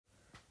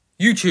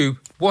YouTube,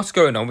 what's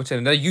going on? We're doing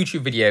another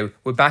YouTube video.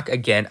 We're back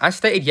again. As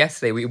stated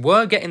yesterday, we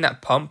were getting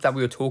that pump that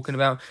we were talking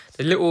about.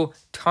 The little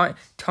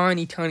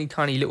tiny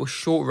little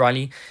short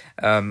rally.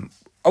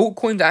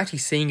 Altcoins are actually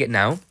seeing it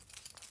now.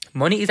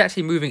 Money is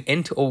actually moving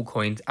into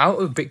altcoins,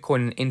 out of Bitcoin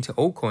and into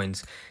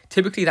altcoins.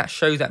 Typically, that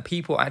shows that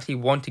people actually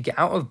want to get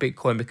out of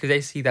Bitcoin because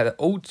they see that the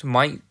alts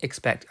might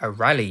expect a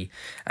rally.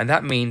 And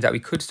that means that we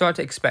could start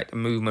to expect a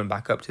movement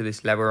back up to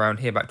this level around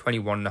here, about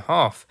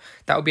 21.5.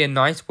 That would be a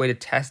nice way to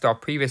test our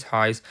previous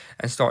highs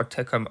and start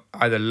to come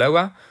either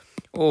lower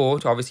or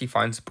to obviously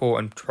find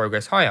support and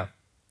progress higher.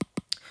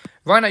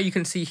 Right now, you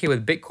can see here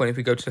with Bitcoin, if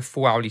we go to the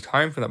 4-hourly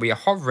time frame, that we are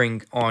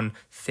hovering on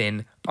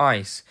thin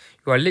ice.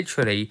 You are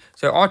literally,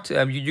 so our,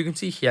 you can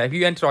see here, if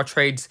you entered our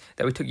trades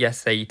that we took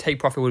yesterday, your take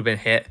profit would have been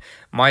hit.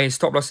 My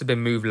stop loss has been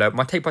moved low.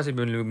 My take price has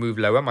been moved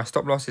lower. My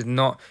stop loss is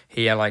not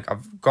here, like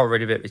I've got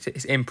rid of it.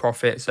 It's in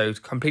profit, so it's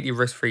completely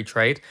risk-free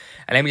trade.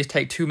 And let me just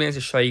take 2 minutes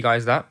to show you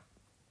guys that.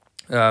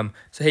 So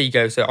here you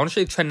go. So I want to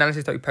show you the trend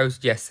analysis that we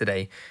posted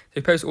yesterday. So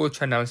we posted all the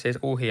trend analysis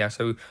all here.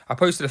 So I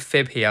posted a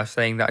fib here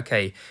saying that,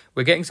 okay,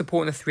 we're getting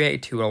support in the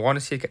 382. I want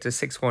to see it get to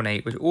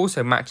 618, which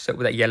also matches up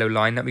with that yellow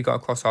line that we got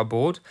across our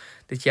board.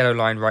 This yellow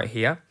line right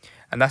here.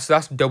 And that's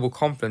double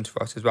confidence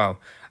for us as well.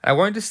 And I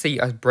wanted to see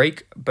us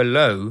break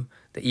below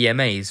the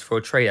EMAs for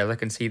a trade. As I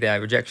can see there,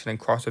 rejection and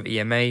cross of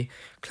EMA.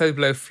 Close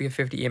below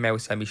 50 EMA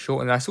was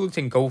semi-short. And I saw this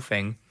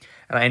engulfing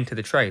and I entered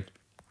the trade.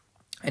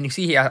 And you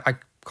see here, I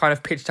kind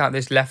of pitched out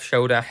this left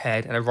shoulder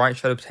head and a right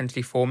shoulder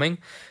potentially forming.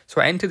 So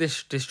I entered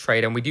this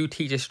trade, and we do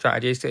teach this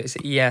strategy. So it's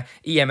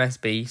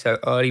EMSB, so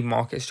early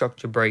market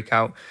structure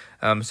breakout.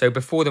 So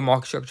before the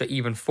market structure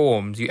even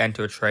forms, you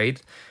enter a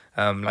trade.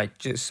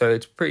 So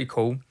it's pretty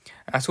cool.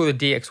 I saw the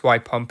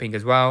DXY pumping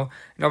as well,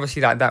 and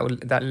obviously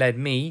that led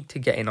me to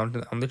get in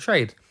on the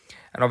trade.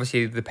 And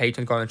obviously the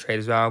patron got on the trade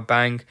as well.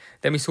 Bang.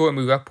 Then we saw it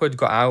move upwards,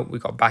 got out, we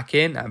got back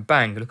in, and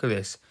bang, look at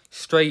this.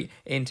 Straight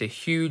into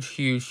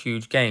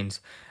huge gains.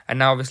 And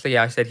now obviously,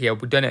 I said here,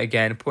 we've done it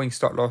again, putting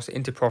stop loss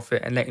into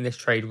profit and letting this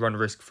trade run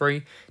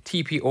risk-free.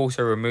 TP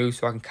also removed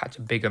so I can catch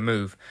a bigger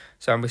move.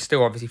 So I'm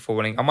still obviously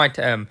falling. I might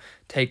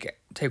take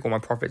all my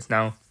profits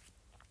now.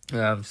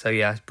 So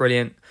yeah, it's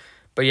brilliant.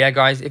 But yeah,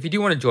 guys, if you do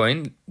want to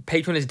join,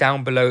 Patreon is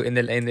down below in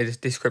the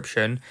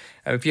description.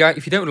 If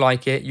you don't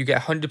like it, you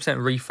get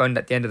 100% refund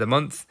at the end of the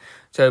month.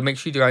 So make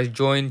sure you guys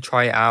join,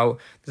 try it out.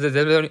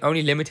 There's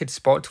only limited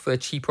spots for the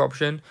cheaper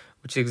option,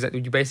 which is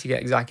you basically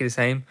get exactly the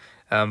same.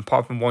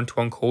 Apart from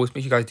one-to-one calls,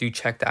 make sure you guys do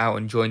check that out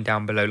and join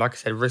down below. Like I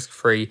said,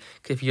 risk-free.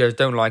 If you guys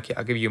don't like it,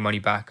 I'll give you your money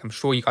back. I'm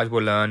sure you guys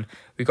will learn.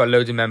 We've got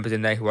loads of members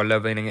in there who are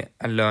loving it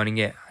and learning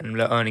it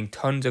and earning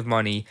tons of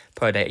money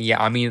per day.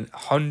 Yeah, I mean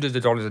hundreds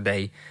of dollars a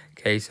day.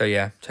 Okay, so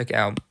yeah, check it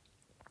out.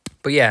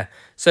 But yeah,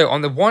 so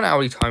on the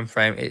 1-hourly time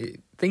frame,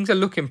 things are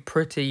looking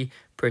pretty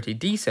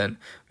decent.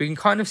 We can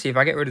kind of see, if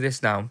I get rid of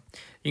this now,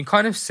 you can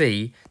kind of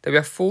see that we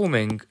are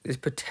forming this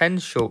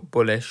potential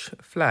bullish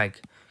flag.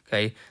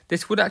 Okay,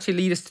 this would actually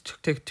lead us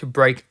to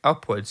break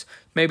upwards,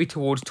 maybe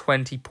towards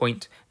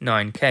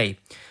 20.9k.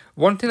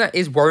 One thing that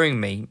is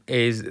worrying me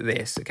is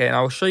this, okay, and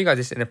I will show you guys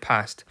this in the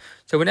past.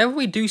 So whenever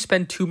we do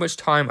spend too much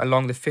time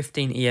along the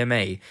 15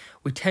 EMA,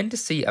 we tend to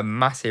see a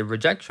massive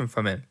rejection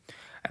from it.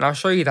 And I'll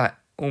show you that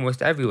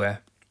almost everywhere.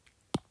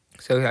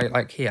 So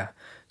like here.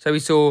 So we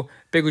saw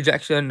big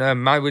rejection.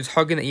 I was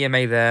hugging the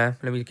EMA there.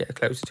 Let me get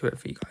closer to it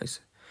for you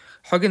guys.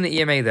 Hugging the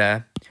EMA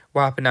there.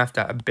 What happened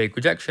after? A big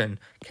rejection.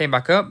 Came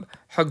back up,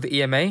 hugged the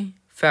EMA,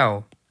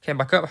 fell. Came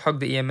back up, hugged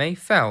the EMA,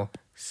 fell.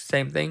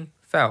 Same thing,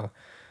 fell.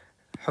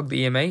 Hugged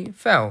the EMA,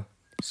 fell.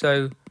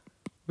 So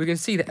we can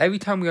see that every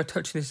time we are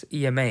touching this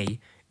EMA,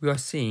 we are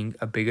seeing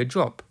a bigger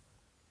drop.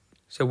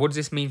 So what does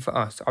this mean for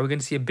us? Are we going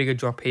to see a bigger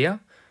drop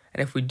here?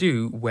 And if we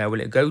do, where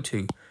will it go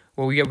to?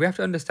 Well, we have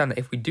to understand that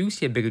if we do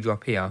see a bigger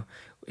drop here,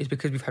 it's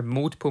because we've had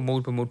multiple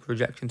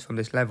rejections from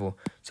this level.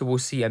 So we'll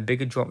see a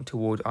bigger drop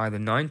towards either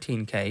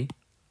 19k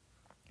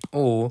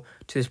or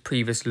to this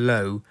previous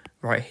low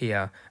right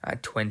here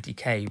at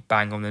 20k,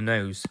 bang on the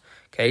nose.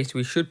 Okay, so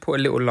we should put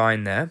a little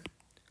line there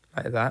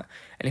like that.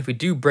 And if we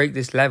do break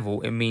this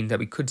level, it means that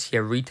we could see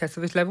a retest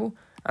of this level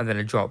and then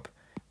a drop.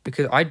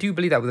 Because I do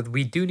believe that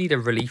we do need a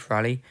relief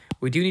rally.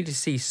 We do need to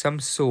see some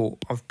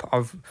sort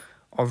of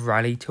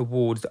rally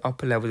towards the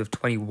upper levels of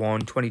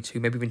 21, 22,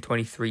 maybe even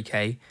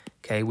 23k.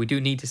 Okay, we do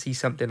need to see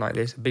something like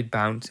this, a big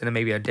bounce and then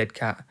maybe a dead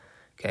cat.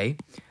 Okay,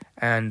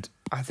 and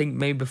I think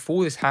maybe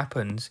before this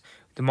happens,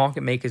 the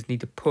market makers need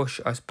to push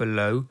us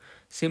below,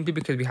 simply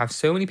because we have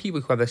so many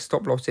people who have their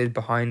stop losses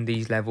behind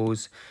these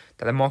levels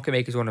that the market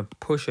makers want to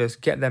push us,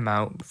 get them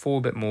out, fall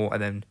a bit more,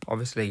 and then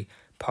obviously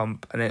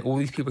pump. And then all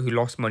these people who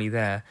lost money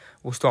there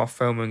will start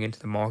FOMOing into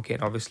the market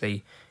and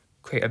obviously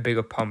create a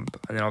bigger pump,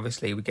 and then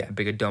obviously we get a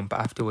bigger dump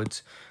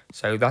afterwards.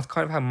 So that's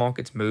kind of how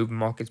markets move,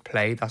 markets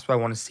play. That's why I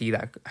want to see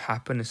that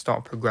happen and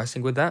start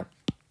progressing with that.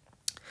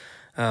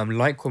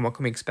 Litecoin, what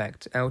can we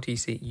expect?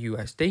 LTC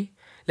USD.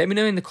 Let me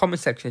know in the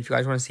comment section if you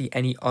guys want to see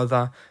any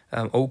other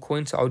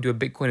altcoins. So I'll do a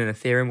Bitcoin and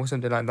Ethereum or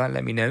something like that.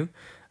 Let me know.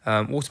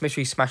 Also, make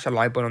sure you smash that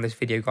like button on this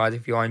video, guys,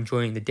 if you are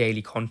enjoying the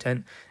daily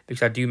content,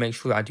 because I do make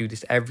sure that I do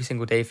this every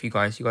single day for you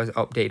guys. You guys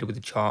are updated with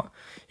the chart.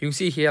 You can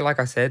see here, like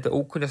I said, the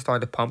altcoins are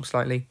starting to pump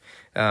slightly.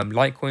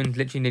 LITECOIN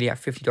literally nearly at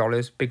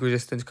 $50. Big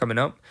resistance coming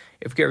up.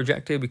 If we get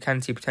rejected, we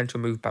can see potential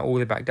move back all the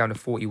way back down to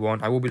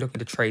 41. I will be looking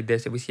to trade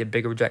this if we see a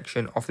bigger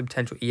rejection off the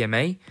potential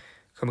EMA.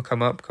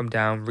 Come up, come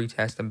down,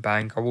 retest and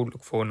bang. I will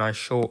look for a nice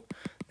short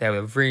there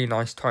with a really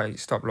nice tight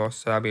stop loss.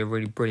 So that'll be a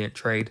really brilliant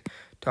trade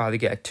to either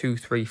get a 2,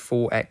 3,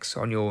 4x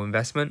on your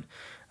investment.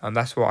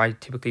 That's what I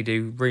typically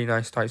do. Really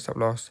nice tight stop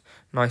loss,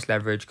 nice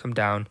leverage, come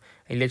down,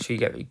 and literally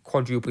get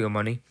quadruple your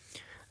money.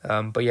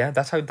 But yeah,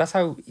 that's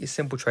how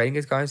simple trading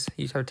is, guys.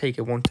 You just have to take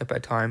it one step at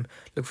a time.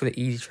 Look for the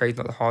easy trades,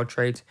 not the hard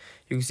trades.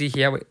 You can see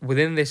here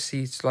within this,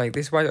 it's like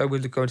this is why I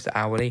would go into the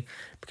hourly,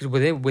 because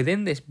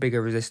within this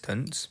bigger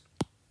resistance,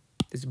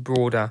 this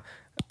broader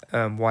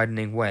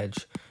widening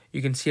wedge,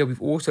 you can see how we've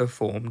also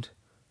formed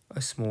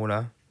a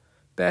smaller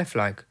bear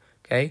flag.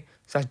 Okay,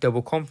 so that's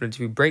double confidence. If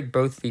we break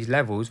both of these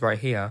levels right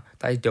here,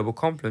 that is double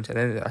confidence, and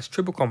then that's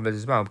triple confidence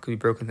as well because we've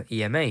broken the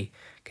EMA.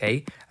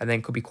 Okay, and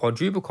then could be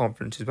quadruple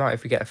confidence as well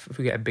if we get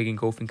a big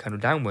engulfing candle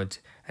downwards,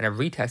 and a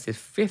retest is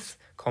fifth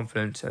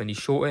confidence, and then you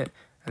short it,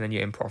 and then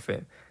you're in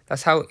profit.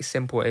 That's how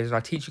simple it is, and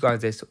I teach you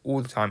guys this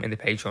all the time in the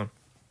Patreon.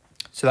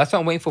 So that's what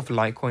I'm waiting for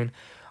Litecoin.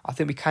 I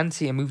think we can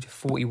see a move to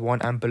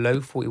 41 and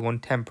below 41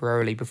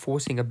 temporarily before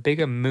seeing a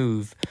bigger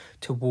move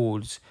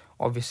towards,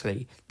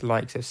 obviously, the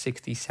likes of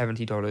 $60,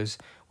 $70,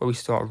 where we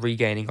start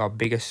regaining our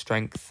biggest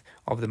strength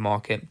of the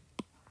market.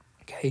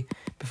 Okay,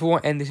 before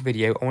I end this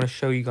video, I want to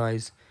show you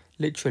guys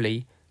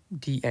literally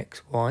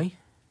DXY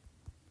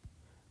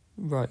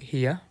right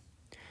here,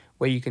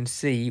 where you can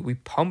see we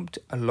pumped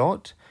a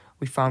lot.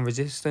 We found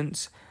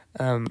resistance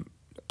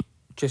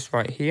just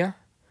right here.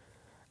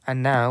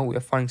 And now we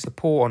are finding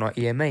support on our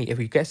EMA. If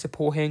we get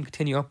support here and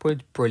continue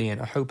upwards, brilliant.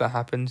 I hope that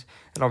happens.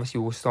 And obviously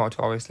we'll start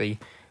to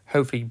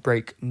hopefully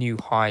break new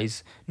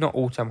highs. Not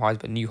all-time highs,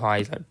 but new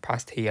highs like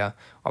past here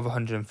of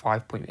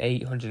 $105.8,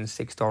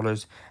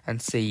 $106,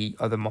 and see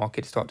other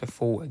markets start to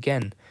fall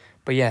again.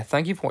 But yeah,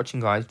 thank you for watching,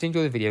 guys. If you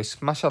enjoyed the video,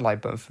 smash that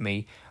like button for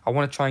me. I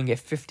want to try and get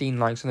 15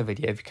 likes on the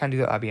video. If you can do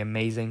that, that'd be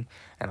amazing.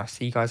 And I'll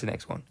see you guys in the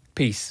next one.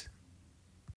 Peace.